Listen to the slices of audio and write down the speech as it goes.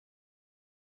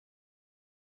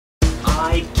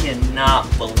cannot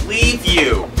believe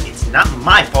you. It's not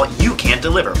my fault you can't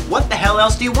deliver. What the hell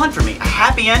else do you want from me? A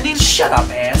happy ending? Shut up,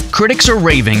 ass. Critics are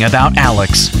raving about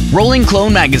Alex. Rolling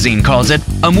Clone magazine calls it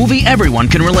a movie everyone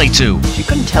can relate to. She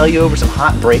couldn't tell you over some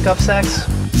hot breakup sex?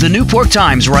 The Newport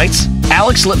Times writes,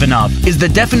 Alex Litvinov is the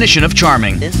definition of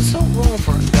charming. This is so wrong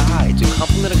for a guy to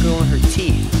compliment a girl on her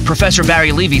teeth. Professor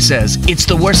Barry Levy says, it's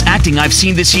the worst acting I've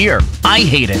seen this year. I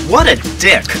hate it. What a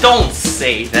dick! Don't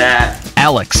say that.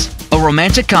 Alex, a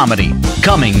romantic comedy,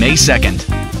 coming May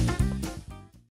 2nd.